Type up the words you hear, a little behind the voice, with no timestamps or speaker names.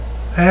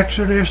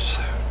Exodus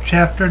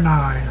chapter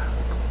 9.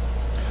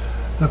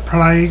 The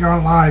plague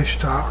on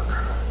livestock.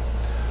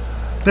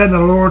 Then the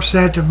Lord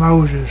said to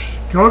Moses,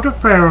 "Go to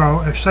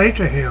Pharaoh and say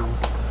to him,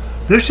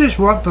 This is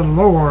what the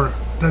Lord,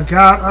 the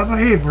God of the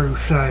Hebrews,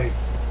 say.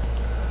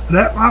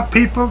 Let my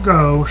people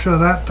go so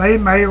that they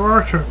may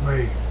worship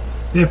me.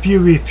 If you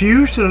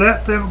refuse to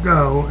let them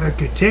go and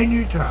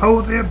continue to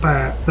hold them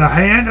back, the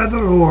hand of the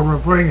Lord will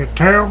bring a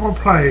terrible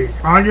plague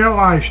on your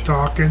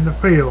livestock in the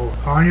field,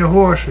 on your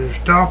horses,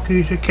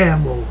 donkeys, and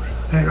camels,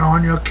 and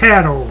on your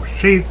cattle,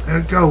 sheep,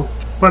 and goats.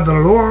 But the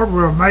Lord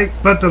will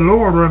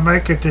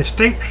make a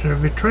distinction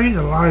between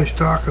the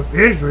livestock of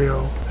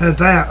Israel and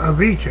that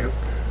of Egypt,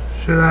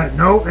 so that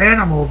no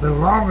animal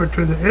belonging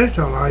to the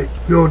Israelites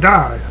will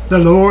die." The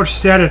Lord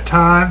set a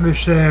time and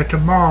said,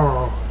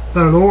 "Tomorrow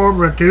the Lord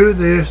will do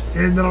this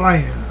in the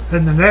land."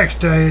 And the next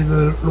day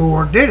the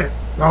Lord did it.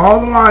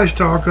 All the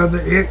livestock of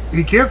the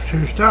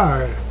Egyptians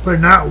died, but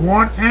not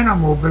one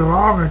animal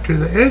belonging to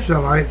the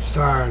Israelites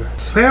died.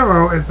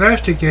 Pharaoh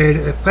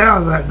investigated and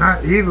found that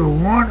not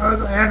even one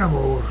of the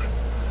animals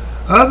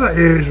of the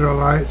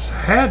Israelites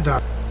had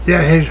died.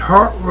 Yet his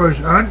heart was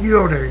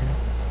unyielding,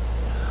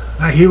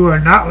 and he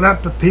would not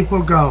let the people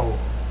go.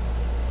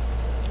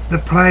 The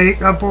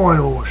plague of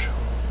boils.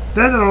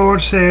 Then the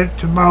Lord said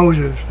to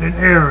Moses and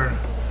Aaron,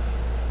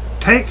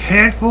 "Take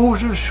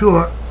handfuls of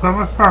soot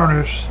from a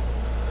furnace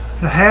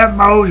and have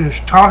Moses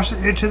toss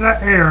it into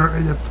the air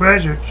in the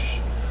presence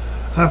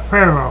of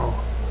Pharaoh.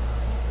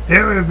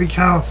 It will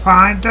become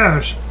fine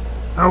dust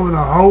over the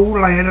whole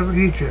land of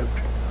Egypt,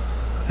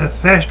 and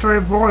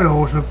festering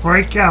boils will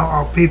break out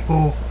on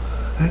people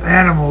and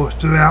animals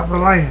throughout the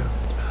land."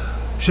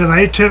 So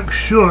they took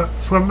soot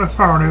from the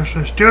furnace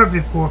and stood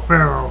before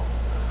Pharaoh.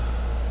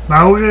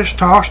 Moses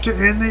tossed it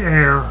in the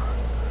air,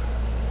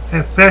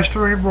 and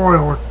festering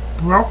boils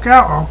broke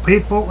out on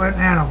people and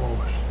animals.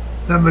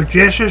 The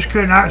magicians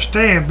could not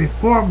stand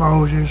before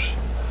Moses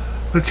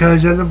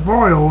because of the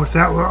boils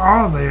that were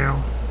on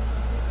them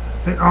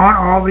and on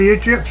all the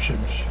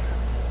Egyptians.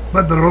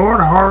 But the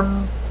Lord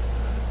hardened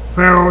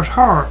Pharaoh's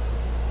heart,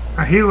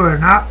 and he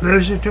would not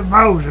listen to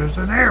Moses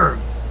and Aaron,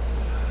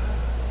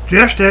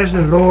 just as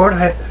the Lord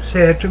had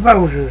said to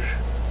Moses.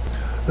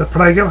 The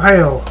plague of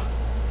hail.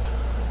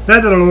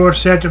 Then the Lord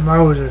said to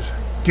Moses,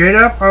 "Get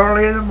up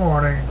early in the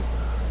morning,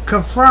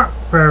 confront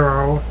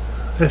Pharaoh,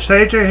 and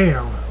say to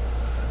him,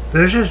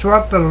 This is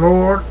what the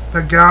Lord,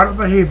 the God of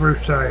the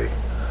Hebrews, say.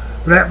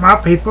 Let my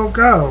people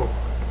go,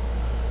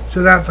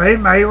 so that they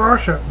may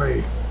worship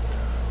me.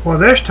 For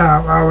this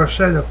time I will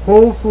send the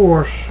full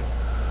force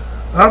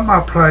of my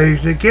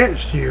plagues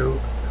against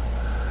you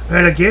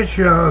and against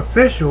your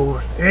officials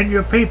and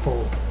your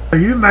people.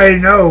 You may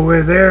know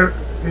that there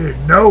is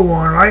no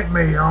one like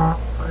me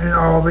in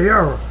all the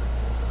earth.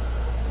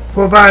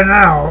 For by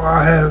now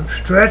I have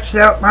stretched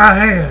out my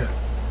hand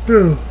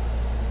to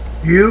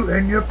you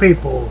and your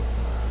people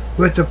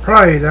with the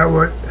plague that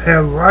would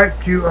have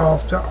wiped you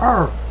off the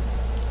earth.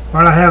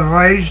 But I have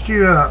raised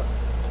you up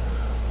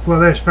for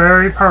this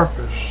very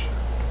purpose,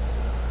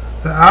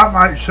 that I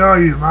might show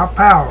you my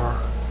power,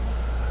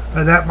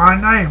 and that my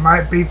name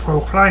might be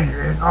proclaimed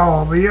in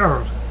all the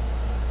earth.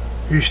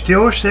 You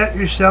still set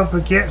yourself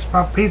against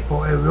my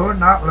people and will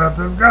not let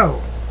them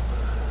go.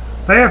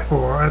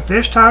 Therefore, at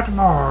this time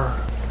tomorrow,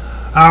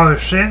 I will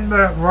send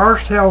the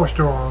worst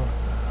hailstorm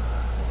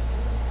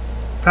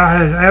that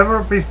has ever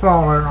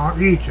befallen on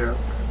Egypt,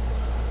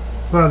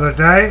 for the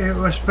day it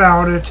was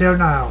founded till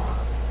now.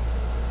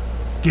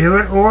 Give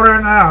an order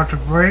now to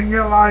bring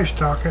your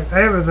livestock and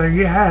everything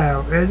you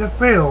have in the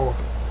field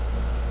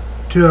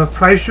to a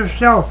place of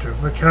shelter,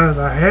 because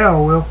the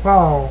hail will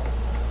fall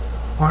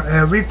on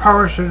every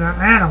person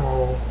and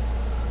animal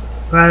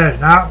that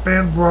has not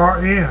been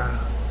brought in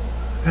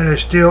and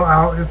is still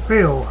out in the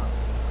field,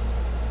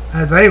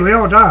 and they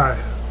will die."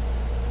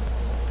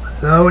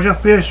 Those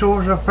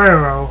officials of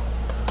Pharaoh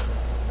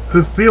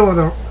who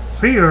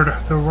feared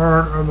the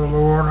word of the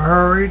Lord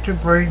hurried to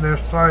bring their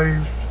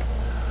slaves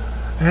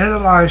and the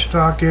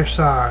livestock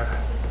inside.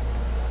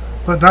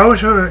 But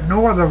those who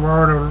ignored the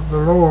word of the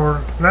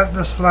Lord let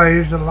the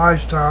slaves and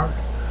livestock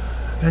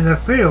in the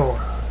field.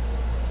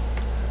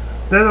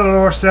 Then the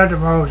Lord said to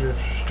Moses,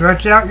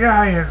 "Stretch out your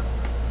hand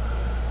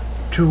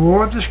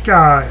toward the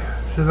sky,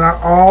 so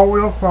that all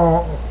will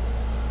fall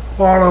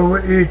all over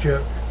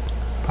Egypt,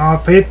 on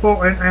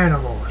people and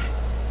animals,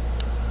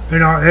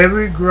 and on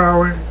everything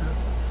growing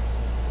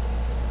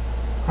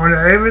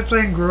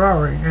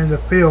in the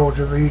fields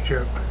of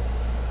Egypt."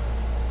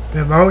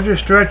 Then Moses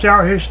stretched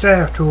out his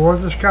staff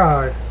toward the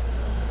sky.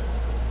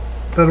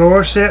 The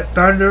Lord sent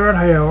thunder and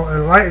hail,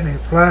 and lightning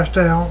flashed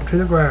down to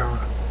the ground.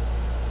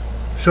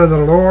 So the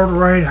Lord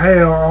rained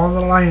hail on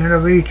the land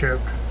of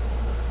Egypt.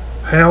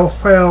 Hail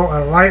fell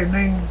and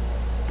lightning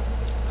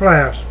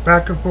flashed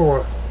back and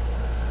forth.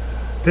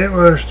 It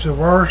was the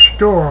worst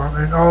storm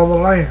in all the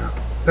land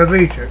of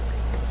Egypt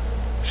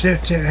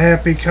since it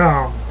had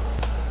become.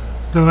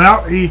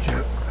 Throughout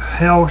Egypt,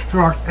 hail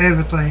struck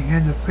everything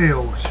in the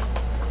fields,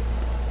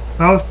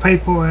 both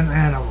people and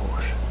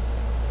animals.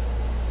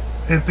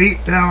 It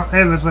beat down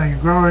everything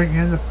growing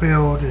in the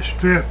field. It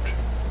stripped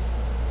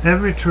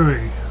every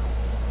tree.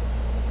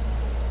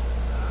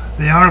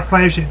 The only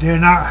place it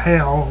did not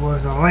hail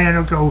was the land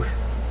of Goshen,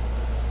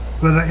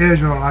 where the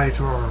Israelites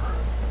were.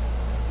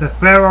 The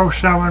Pharaoh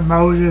summoned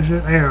Moses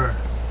and Aaron.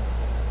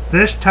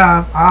 This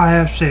time I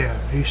have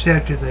sinned, he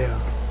said to them.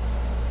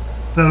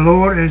 The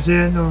Lord is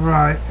in the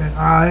right, and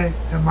I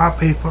and my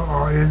people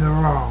are in the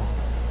wrong.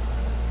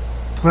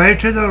 Pray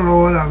to the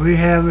Lord that we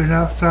have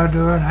enough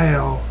thunder and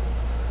hail,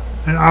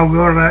 and I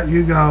will let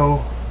you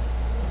go.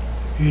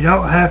 You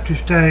don't have to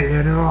stay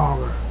any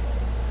longer.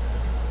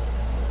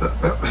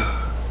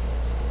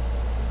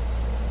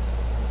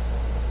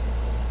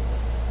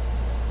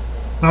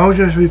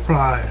 Moses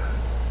replied,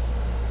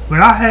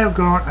 when I have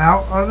gone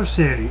out of the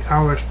city,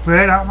 I will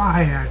spread out my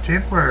hands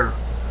in prayer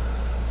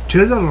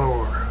to the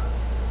Lord.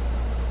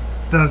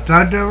 The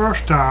thunder will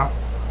stop,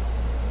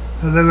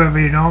 and there will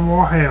be no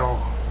more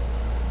hail.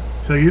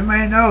 So you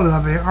may know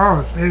that the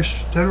earth is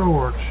the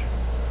Lord's.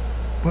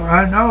 But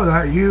I know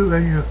that you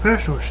and your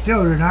officials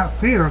still do not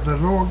fear the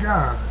Lord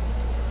God.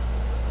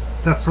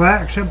 The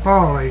flax and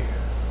barley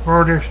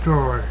were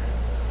destroyed.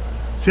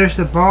 Since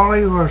the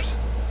barley was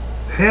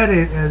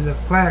headed and the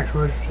flax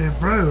was in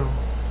bloom,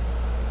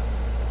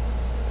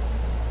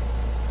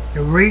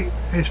 the wheat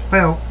and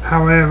spelt,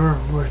 however,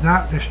 was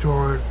not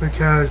destroyed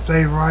because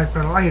they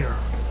ripened later.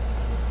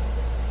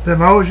 Then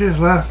Moses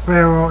left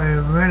Pharaoh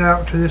and went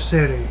out to the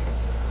city.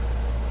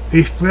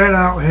 He spread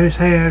out his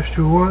hands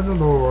toward the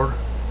Lord.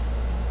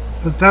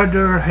 The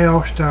thunder and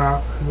hail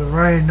stopped, and the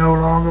rain no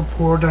longer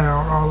poured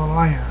down on the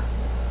land.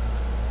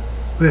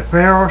 When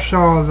Pharaoh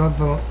saw that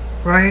the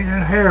rain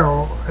and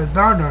hail and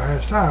thunder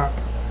had stopped,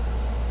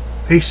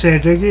 he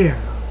said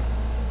again.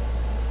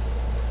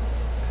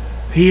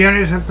 He and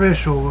his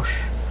officials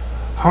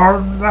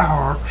hardened their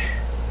hearts.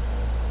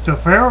 So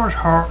Pharaoh's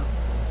heart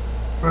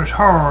was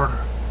hard,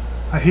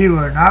 and he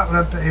would not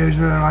let the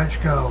Israelites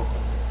go,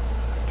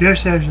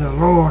 just as the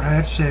Lord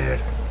had said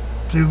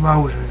through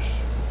Moses.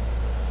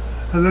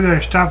 And we're going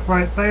to stop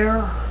right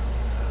there.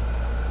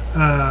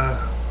 My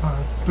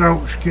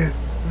throat's getting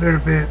a little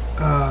bit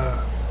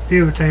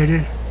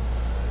irritated.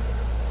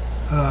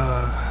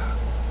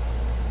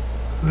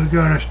 We're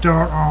going to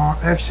start on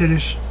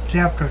Exodus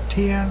chapter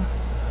 10,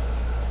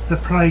 the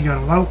plague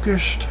of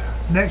locust,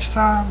 next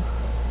time.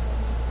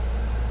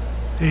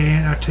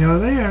 And until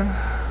then,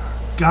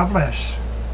 God bless.